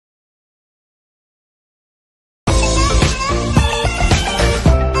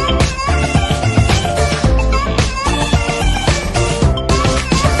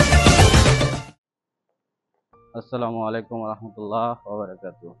আসসালামু আলাইকুম রহমতুল্লাহ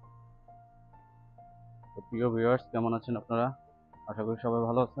ওবারাকাতু। তো প্রিয় ভিউয়ার্স, কেমন আছেন আপনারা? আশা করি সবাই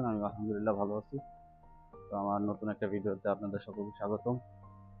ভালো আছেন। আমি আলহামদুলিল্লাহ ভালো আছি। তো আমার নতুন একটা ভিডিওতে আপনাদের সকলকে স্বাগতম।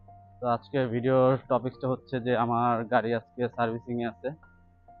 তো আজকের ভিডিওর টপিকটা হচ্ছে যে আমার গাড়ি আজকে সার্ভিসিং এ আছে।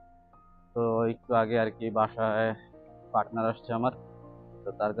 তো একটু আগে আর কি বাসায় পার্টনার আসছে আমার। তো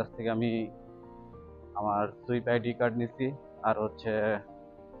তার কাছ থেকে আমি আমার সুইপ আইডি কার্ড নিছি, আর হচ্ছে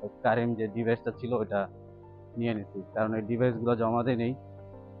কারিম যে ডিভাইসটা ছিল ওইটা নিয়ে নিছি, কারণ এই ডিভাইসগুলো জমা দিয়ে নেই।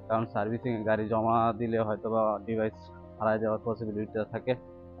 কারণ সার্ভিসিং এ গাড়ি জমা দিলে হয়তো বা ডিভাইস হারায় যাওয়ার পসিবিলিটিটা থাকে।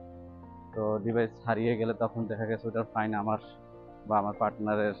 তো ডিভাইস হারিয়ে গেলে তখন দেখা গেছে ওটার ফাইন আমার বা আমার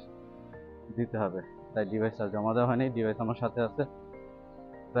পার্টনারের দিতে হবে। তাই ডিভাইস আর জমা দেওয়া হয়নি, ডিভাইস আমার সাথে আছে।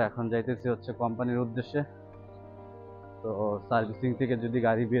 তো এখন যাইতেছি হচ্ছে কোম্পানির উদ্দেশ্যে। তো সার্ভিসিং থেকে যদি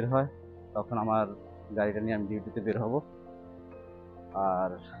গাড়ি বের হয় তখন আমার গাড়িটা নিয়ে আমি ডিউটিতে বের হব। আর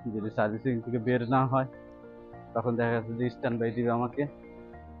যদি সার্ভিসিং থেকে বের না হয় তখন দেখা গেছে যে স্ট্যান্ড বাই দিবে আমাকে।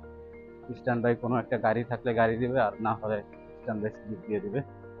 স্ট্যান্ড বাই কোনো একটা গাড়ি থাকলে গাড়ি দিবে, আর না হলে স্ট্যান্ড বাই স্লিপ দিয়ে দিবে।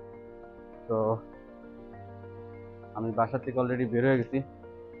 তো আমি বাসা থেকে অলরেডি বের হয়ে গেছি।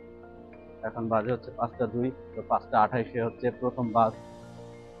 এখন বাজে হচ্ছে 5টা 2। তো 5টা 28-এ হচ্ছে প্রথম বাস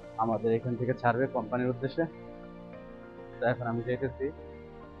আমাদের এখান থেকে ছাড়বে কোম্পানির উদ্দেশ্যে। তো এখন আমি যেতেছি,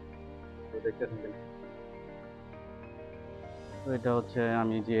 তো দেখতে থাকেন। তো এটা হচ্ছে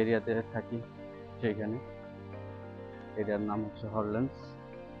আমি যে এরিয়াতে থাকি সেইখানে, এরিয়ার নাম হচ্ছে হরল্যান্ডস।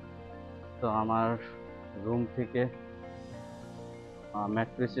 তো আমার রুম থেকে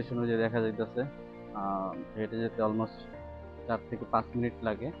মেট্রো স্টেশনে যে দেখা যাইতেছে, হেঁটে যেতে অলমোস্ট 4 থেকে 5 মিনিট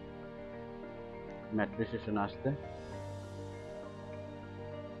লাগে মেট্রো স্টেশনে আসতে।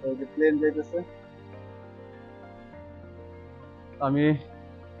 তো এই যে প্লেন যাইতেছে, আমি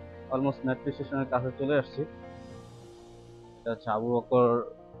অলমোস্ট মেট্রো স্টেশনের কাছে চলে আসছি। এটা হচ্ছে আবু বকর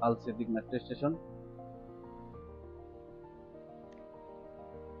আল সিদ্দিক মেট্রো স্টেশন।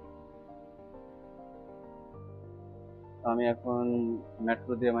 আমি এখন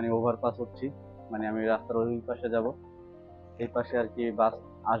মেট্রো দিয়ে মানে ওভারপাস হচ্ছি, মানে আমি রাস্তার ওই পাশে যাব। এই পাশে আর কি বাস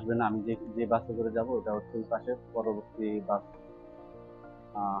আসবে না, আমি যে যে বাসে করে যাব ওটা হচ্ছে ওই পাশে পরবর্তী বাস।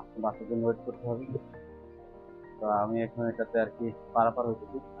 বাসের জন্য ওয়েট করতে হবে। তো আমি এখন এটাতে আর কি পারাপার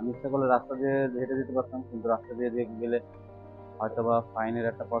হইতেছি। আমি ইচ্ছা করলে রাস্তা দিয়ে হেঁটে যেতে পারতাম, কিন্তু রাস্তা দিয়ে গেলে হয়তো বা ফাইনের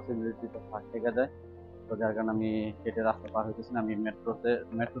একটা পসিবিলিটি তো থেকে যায়। তো যার কারণে আমি হেঁটে রাস্তা পার হইতেছি না, আমি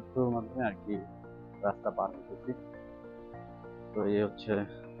মেট্রো থ্রুর মাধ্যমে আর কি রাস্তা পার হইতেছি। তো এই হচ্ছে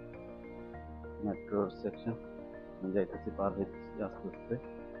মেট্রোর সেকশন, আমি যাইতেছি, পার হইতেছি আস্তে আস্তে।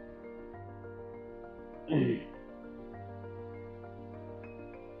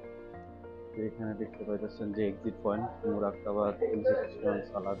 এখানে দেখতে পাইতেছেন যে exit point মুরাক্কাবাদ police station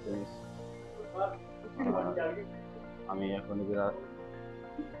Salauddin. আমি এখন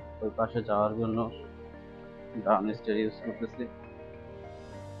ওই পাশে যাওয়ার জন্য ডাউন স্টেয়ার ইউজ করতেছি।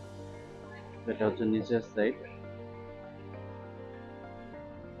 এটা হচ্ছে নিচের সাইড।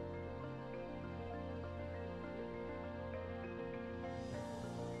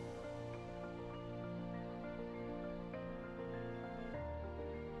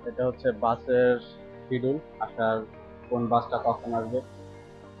 এটা হচ্ছে বাসের শিডিউল, আসার কোন বাসটা কখন আসবে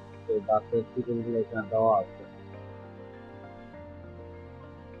সেই বাসের শিডিউল গুলো এখানে দেওয়া আছে।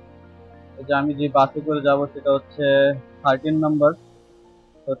 এই যে আমি যে বাসে করে যাব সেটা হচ্ছে 13 নম্বর।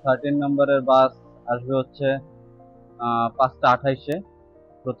 তো 13 নম্বরের বাস আসবে হচ্ছে 5টা 28-এ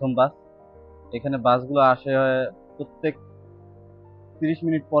প্রথম বাস। এখানে বাসগুলো আসে প্রত্যেক 30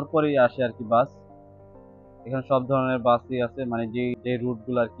 মিনিট পর পরই আসে আর কি বাস। এখানে সব ধরনের বাসই আছে, মানে যে যে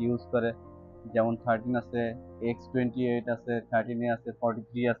রুটগুলো আর কি ইউজ করে, যেমন 13 আছে, X28 আছে, 13A আছে,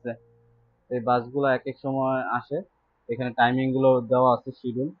 43 আছে। এই বাসগুলো এক এক সময় আসে। এখানে টাইমিং গুলো দেওয়া আছে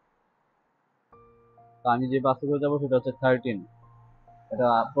শিডিউল। তো আমি যে বাসে করে যাবো সেটা হচ্ছে 13। এটা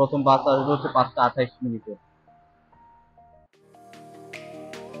প্রথম বাস আসবে হচ্ছে 5টা 28 মিনিটে।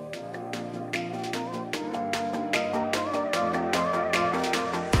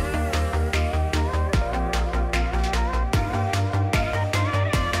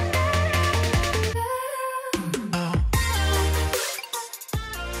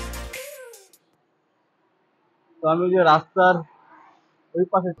 তো আমি ওই যে রাস্তার ওই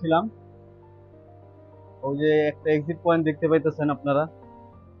পাশে ছিলাম, ওই যে একটা এক্সিট পয়েন্ট দেখতে পাইতেছেন আপনারা।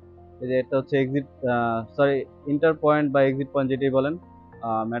 এই যে এটা হচ্ছে এক্সিট, সরি, ইন্টার পয়েন্ট বা এক্সিট পয়েন্ট যেটাই বলেন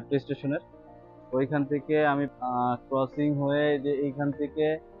মেট্রো স্টেশনের। ওইখান থেকে আমি ক্রসিং হয়ে যে এইখান থেকে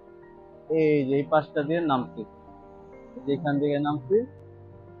এই যে এই পাশটা দিয়ে নামছি, যেখান থেকে নামছি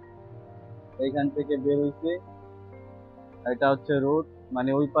এইখান থেকে বের হইছি। এটা হচ্ছে রোড, মানে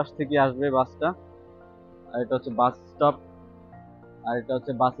ওই পাশ থেকে আসবে বাসটা। আর এটা হচ্ছে বাস স্টপ, আর এটা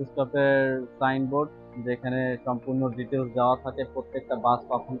হচ্ছে বাস স্টপের সাইনবোর্ড। যেখানে সম্পূর্ণ ডিটেলস দেওয়া থাকে, প্রত্যেকটা বাস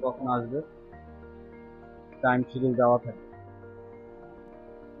কখন কখন আসবে, টাইম শিডিউল দেওয়া থাকে।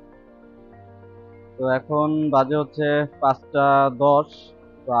 তো এখন বাজে হচ্ছে 5টা 10।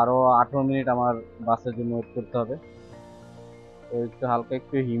 তো আরো 18 মিনিট আমার বাসের জন্য ওয়েট করতে হবে। তো একটু হালকা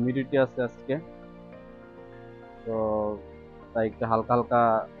একটু হিউমিডিটি আছে আজকে, তো তাই একটু হালকা হালকা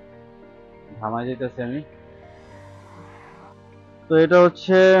ঘামাই যেতেছি আমি। তো এটা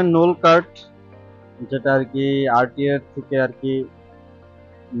হচ্ছে নোল কার্ট, যেটা আর কি আরটিএ থেকে আর কি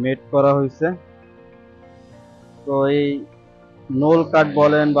মেড করা হয়েছে। তো এই নোল কার্ড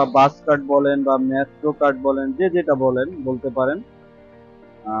বলেন বা বাস কার্ড বলেন বা মেট্রো কার্ড বলেন, যে যেটা বলেন বলতে পারেন,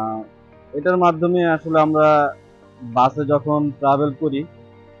 এটার মাধ্যমে আসলে আমরা বাসে যখন ট্রাভেল করি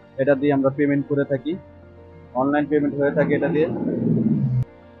এটা দিয়ে আমরা পেমেন্ট করে থাকি, অনলাইন পেমেন্ট হয়ে থাকে এটা দিয়ে।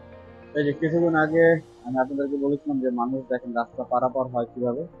 এই যে কিছুদিন আগে আমি আপনাদেরকে বলেছিলাম যে মানুষ দেখেন রাস্তা পারাপার হয়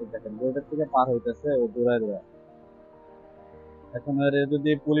কিভাবে, তো দেখেন রোডের থেকে পার হইতেছে ও দৌড়ায় দৌড়ায়। এখন আর এ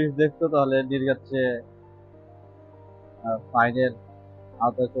যদি পুলিশ দেখতো তাহলে কাছে ফাইনের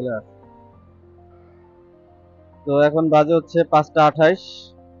আওতায় চলে আসে। তো এখন বাজে হচ্ছে 5টা 28।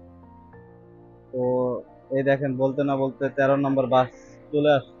 তো এই দেখেন বলতে না বলতে 13 নম্বর বাস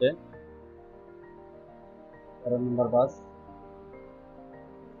চলে আসছে। 13 নম্বর বাস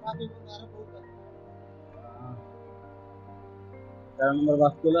 13 নম্বর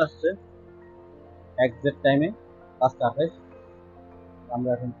বাস চলে আসছে এক্সাক্ট টাইমে 5টা 28। আমরা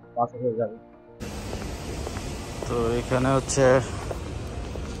এখন বাসে হয়ে যাবো। তো এখানে হচ্ছে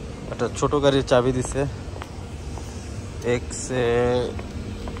একটা ছোট গাড়ির চাবি দিছে,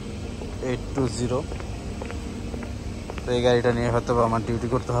 XA820। তো এই গাড়িটা নিয়ে হয়তো আমার ডিউটি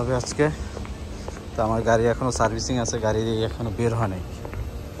করতে হবে আজকে। তো আমার গাড়ি এখনো সার্ভিসিং আছে, গাড়ি এখনো বের হয় নাই।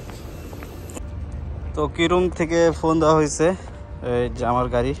 তো কিরুম থেকে ফোন দেওয়া হয়েছে, এই যে আমার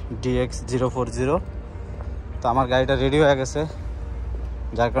গাড়ি DX040। তো আমার গাড়িটা রেডি হয়ে গেছে,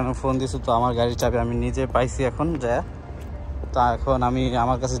 যার কারণে ফোন দিয়েছি। তো আমার গাড়ির চাবি আমি নিজে পাইছি এখন যায়। তো এখন আমি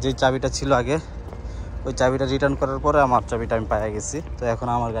আমার কাছে যেই চাবিটা ছিল আগে, ওই চাবিটা রিটার্ন করার পরে আমার চাবিটা আমি পাই গেছি। তো এখন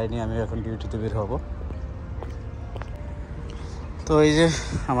আমার গাড়ি নিয়ে আমি এখন ডিউটিতে বের হব। তো এই যে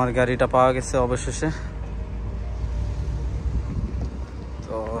আমার গাড়িটা পাওয়া গেছে অবশেষে।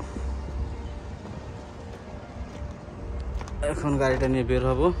 তো এখন গাড়িটা নিয়ে বের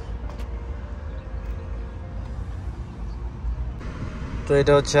হব। তো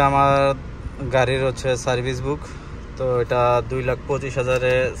এটা হচ্ছে আমার গাড়ির হচ্ছে সার্ভিস বুক। তো এটা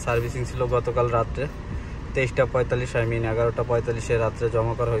 2,25,000-এ সার্ভিসিং ছিল গতকাল রাত্রে 23টা 45, 11টা 45-এ রাত্রে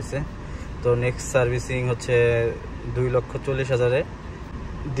জমা করা হয়েছে। তো নেক্সট সার্ভিসিং হচ্ছে 2,40,000-এ,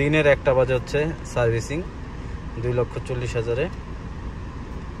 দিনের 1টা বাজে হচ্ছে সার্ভিসিং 2,40,000-এ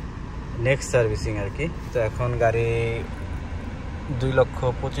নেক্সট সার্ভিসিং আর কি। তো এখন গাড়ি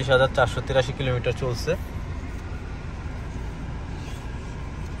 2,25,483 কিলোমিটার চলছে।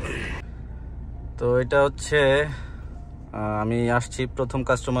 তো এটা হচ্ছে আমি আসছি প্রথম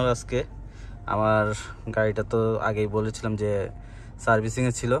কাস্টমার আজকে। আমার গাড়িটা তো আগেই বলেছিলাম যে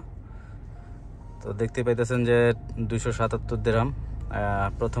সার্ভিসিংয়ে ছিল। তো দেখতে পাইতেছেন যে 277 দিরহাম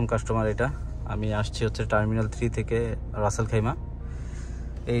প্রথম কাস্টমার এটা। আমি আসছি হচ্ছে টার্মিনাল 3 থেকে রাসেল খাইমা।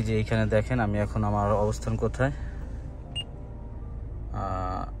 এই যে এইখানে দেখেন আমি এখন আমার অবস্থান কোথায়,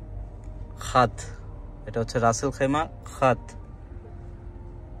 খাত, এটা হচ্ছে রাসেল খাইমা খাত।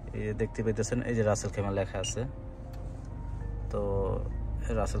 এই যে দেখতে পাইতেছেন এই যে রাসেল খাইমা লেখা আছে। তো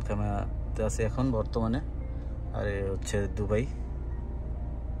রাসেল খাইমাতে আছে এখন বর্তমানে। আর এ হচ্ছে দুবাই,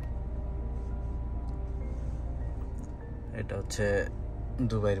 এটা হচ্ছে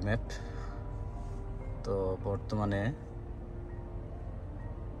দুবাইয়ের ম্যাপ। তো বর্তমানে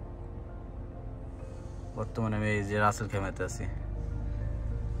আমি এই যে রাসেল খাইমাতে আছি।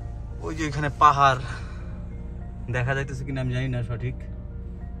 ওই যে এখানে পাহাড় দেখা যাইতেছে কিনা আমি জানি না সঠিক।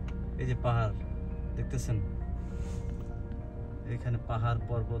 এই যে পাহাড় দেখতেছেন, এখানে পাহাড়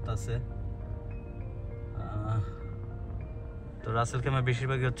পর্বত আছে। তো রাসেল খাইমা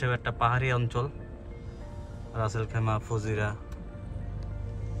বেশিরভাগই হচ্ছে একটা পাহাড়ি অঞ্চল, রাসেল খাইমা, ফজিরা।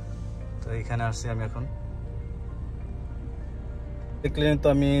 তো এইখানে আসছি আমি এখন। দেখলেন তো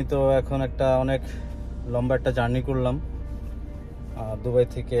আমি তো এখন একটা অনেক লম্বা একটা জার্নি করলাম, দুবাই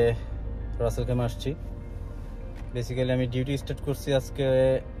থেকে রাসেল খাইমা আসছি। বেসিক্যালি আমি ডিউটি স্টার্ট করছি আজকে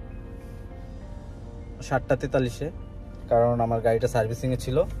 7টা 43-এ, কারণ আমার গাড়িটা সার্ভিসিংয়ে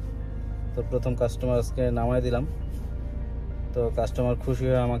ছিল। তো প্রথম কাস্টমার আজকে নামায় দিলাম। তো কাস্টমার খুশি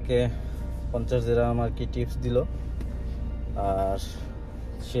হয়ে আমাকে 50 দিরহাম আর কি টিপস দিল। আর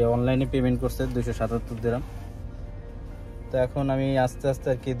সে অনলাইনে পেমেন্ট করছে 277 দিরহাম। তো এখন আমি আস্তে আস্তে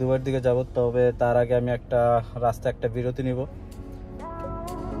আর কি দুবাইয়ের দিকে যাব। তবে তার আগে আমি একটা রাস্তায় একটা বিরতি নিব,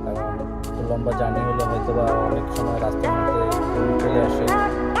 কারণ লম্বা জার্নি হলে হয়তো বা অনেক সময় রাস্তার মধ্যে চলে আসে।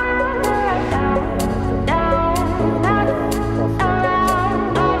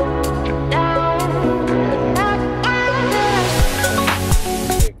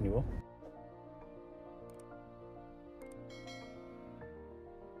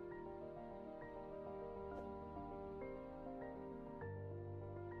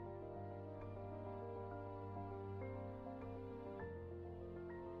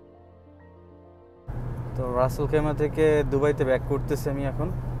 তো রাসেল খেমা থেকে দুবাইতে ব্যাক করতেছি আমি এখন।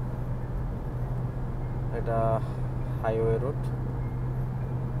 এটা হাইওয়ে রোড,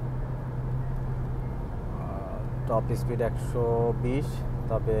 টপ স্পিড 120,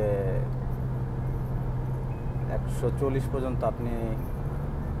 তবে 140 পর্যন্ত আপনি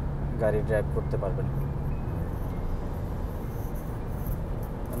গাড়ি ড্রাইভ করতে পারবেন।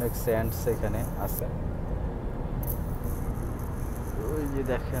 অনেক স্যান্ডস এখানে আছে, ওই যে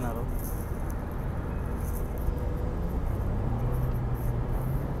দেখেন আরো।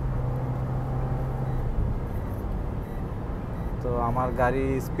 তো আমার গাড়ি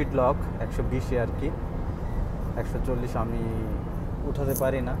স্পিড লক 120 আর কি, 140 আমি উঠাতে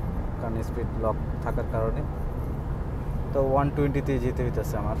পারি না কারণ স্পিড লক থাকার কারণে। তো 120-তে যেতে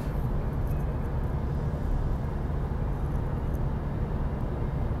হইতেছে আমার।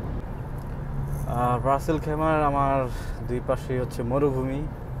 রাসেল খেমার আমার দুই পাশেই হচ্ছে মরুভূমি,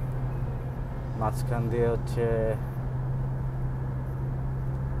 মাঝখান দিয়ে হচ্ছে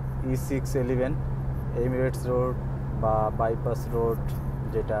E611 এমিরেটস রোড বা বাইপাস রোড,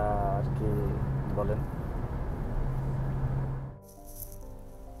 যেটা আর কি বলেন।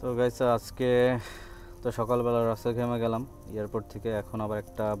 তো গাইস, আজকে তো সকালবেলা রাসেল খেমা গেলাম এয়ারপোর্ট থেকে। এখন আবার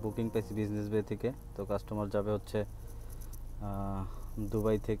একটা বুকিং পেয়েছি বিজনেস বে থেকে। তো কাস্টমার যাবে হচ্ছে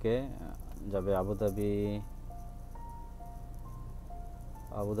দুবাই থেকে যাবে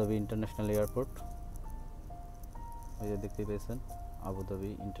আবুধাবি ইন্টারন্যাশনাল এয়ারপোর্ট। ওই যে দেখতে পেয়েছেন আবুধাবি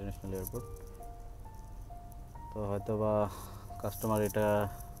ইন্টারন্যাশনাল এয়ারপোর্ট। তো হয়তো বা কাস্টমার এটা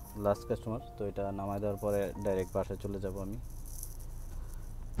লাস্ট কাস্টমার, তো এটা নামায় দেওয়ার পরে ডাইরেক্ট বাসায় চলে যাব আমি।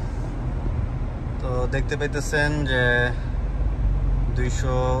 তো দেখতে পাইতেছেন যে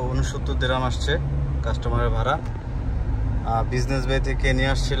 269 দিরহাম আসছে কাস্টমারের ভাড়া। বিজনেস বে থেকে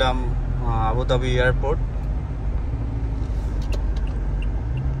নিয়ে আসছিলাম আবুধাবি এয়ারপোর্ট।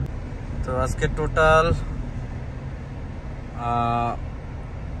 তো আজকে টোটাল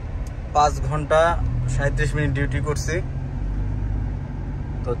 5 ঘন্টা 37 মিনিট ডিউটি করছি।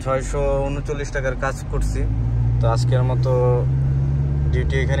 তো 639 টাকার কাজ করছি। তো আজকের মতো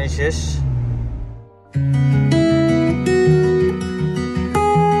ডিউটি এখানেই শেষ।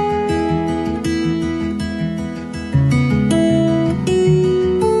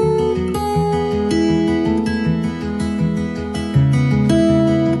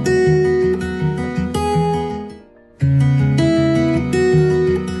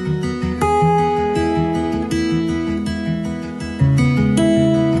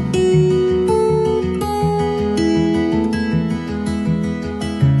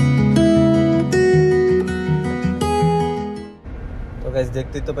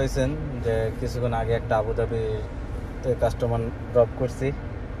 দেখতেই তো পাইছেন যে কিছুক্ষণ আগে একটা আবুধাবিতে কাস্টমার ড্রপ করছি।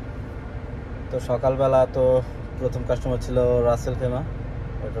 তো সকালবেলা তো প্রথম কাস্টমার ছিল রাসেল খেমা,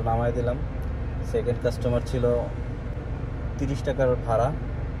 ওটা নামাই দিলাম। সেকেন্ড কাস্টমার ছিল 30 টাকার ভাড়া,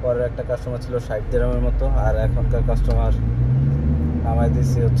 পরের একটা কাস্টমার ছিল 60 দিরহামের মতো, আর এখনকার কাস্টমার নামাই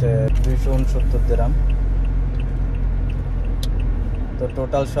দিচ্ছি হচ্ছে 269 দিরহাম। তো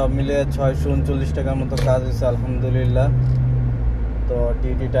টোটাল সব মিলে 639 টাকার মতো কাজ হয়েছে আলহামদুলিল্লাহ। তো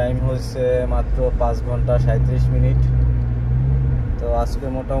ডিউটি টাইম হচ্ছে মাত্র 5 ঘন্টা 37 মিনিট। তো আজকে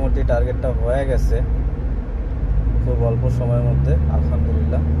মোটামুটি টার্গেটটা হয়ে গেছে খুব অল্প সময়ের মধ্যে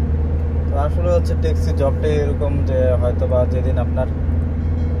আলহামদুলিল্লাহ। তো আসলে হচ্ছে ট্যাক্সি জবটাই এরকম যে হয়তো বা যেদিন আপনার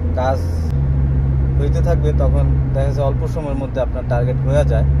কাজ হইতে থাকবে তখন দেখা যাচ্ছে অল্প সময়ের মধ্যে আপনার টার্গেট হয়ে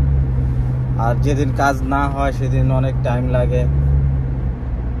যায়, আর যেদিন কাজ না হয় সেদিন অনেক টাইম লাগে।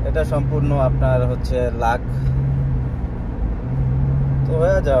 এটা সম্পূর্ণ আপনার হচ্ছে লাক। তো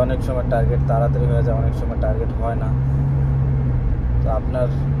হয়ে যায় অনেক সময় টার্গেট তাড়াতাড়ি হয়ে যায়, অনেক সময় টার্গেট হয় না। তো আপনার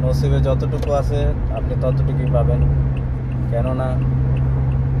নসিবে যতটুকু আছে আপনি ততটুকুই পাবেন, কেননা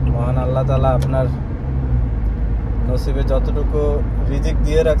মহান আল্লাহ তাআলা আপনার নসিবে যতটুকু রিজিক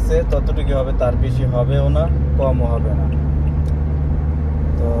দিয়ে রাখছে ততটুকুই হবে, তার বেশি হবেও না কমও হবে না।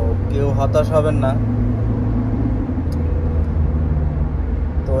 তো কেউ হতাশ হবেন না।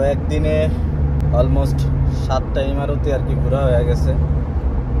 তো একদিনে অলমোস্ট 7টা ইমারতি আর কি ঘোরা হয়ে গেছে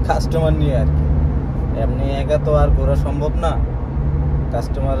কাস্টমার নিয়ে আর কি। এমনি একা তো আর ঘোরা সম্ভব না,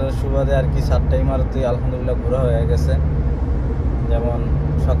 কাস্টমারের সুবাদে আর কি 7টা ইমারতি আলহামদুলিল্লাহ ঘোরা হয়ে গেছে। যেমন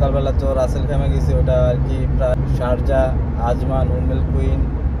সকালবেলা তো রাসেল খামে গেছি, ওটা আর কি প্রায় শারজা, আজমান, উম্মেল কুইন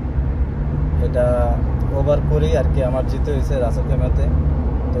এটা ওভার করেই আর কি আমার যেতে হয়েছে রাসেল খামাতে।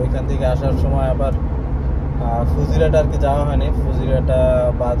 তো ওইখান থেকে আসার সময় আবার ফুজিরাটা আর কি যাওয়া হয়নি, ফুজিরাটা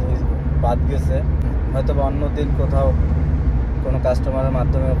বাদ গেছে। হয়তো বা অন্য দিন কোথাও কোনো কাস্টমারের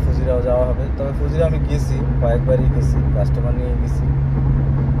মাধ্যমে ফুজিরাও যাওয়া হবে। তবে ফুজিরা আমি গেছি, কয়েকবারই গেছি, কাস্টমার নিয়ে গেছি।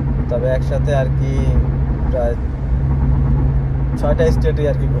 তবে একসাথে আর কি প্রায় 6টা স্টেটে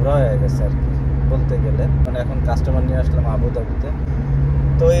আর কি ঘোরা হয়ে গেছে আর কি বলতে গেলে। মানে এখন কাস্টমার নিয়ে আসলাম আবুধাবিতে।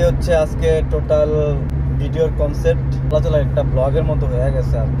 তো এই হচ্ছে আজকে টোটাল ভিডিওর কনসেপ্ট। চলা একটা ব্লগের মতো হয়ে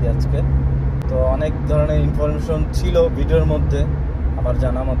গেছে আর কি আজকে। তো অনেক ধরনের ইনফরমেশন ছিল ভিডিওর মধ্যে আমার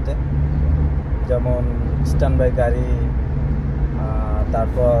জানা মতে, যেমন স্ট্যান্ড বাই গাড়ি,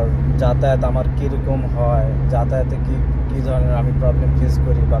 তারপর যাতায়াত আমার কীরকম হয়, যাতায়াতে কী ধরনের আমি প্রবলেম ফেস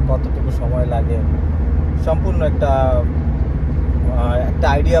করি বা কতটুকু সময় লাগে, সম্পূর্ণ একটা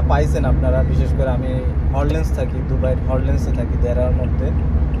আইডিয়া পাইছেন আপনারা। বিশেষ করে আমি হল্যান্ডস থাকি, দুবাইয়ের হল্যান্ডসে থাকি দেরার মধ্যে।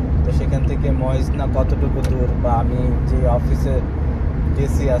 তো সেখান থেকে মহিসনা কতটুকু দূর, বা আমি যে অফিসে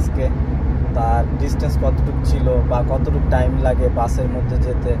গেছি আজকে তার ডিস্টেন্স কতটুকু ছিল, বা কতটুকু টাইম লাগে বাসের মধ্যে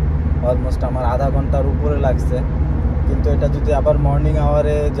যেতে। অলমোস্ট আমার আধা ঘন্টার উপরে লাগছে। কিন্তু এটা যদি আবার মর্নিং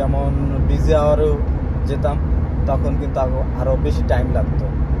আওয়ারে, যেমন বিজি আওয়ারেও যেতাম, তখন কিন্তু আরও বেশি টাইম লাগতো,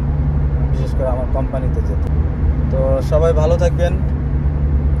 বিশেষ করে আমার কোম্পানিতে যেতে। তো সবাই ভালো থাকবেন।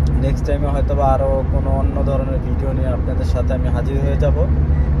 নেক্সট টাইমে হয়তো বা আরও কোনো অন্য ধরনের ভিডিও নিয়ে আপনাদের সাথে আমি হাজির হয়ে যাব।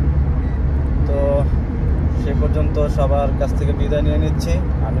 তো সে পর্যন্ত সবার কাছ থেকে বিদায় নিয়ে নিচ্ছি।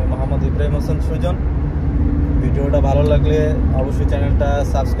 আমি মোহাম্মদ ইব্রাহিম হোসেন সুজন। ভিডিওটা ভালো লাগলে অবশ্যই চ্যানেলটা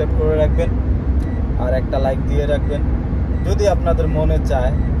সাবস্ক্রাইব করে রাখবেন, আর একটা লাইক দিয়ে রাখবেন। যদি আপনাদের মনে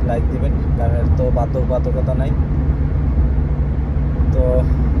চায় লাইক দিবেন, কারণ তো বাধ্যবাধকতা নাই। তো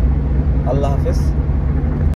আল্লাহ হাফেজ।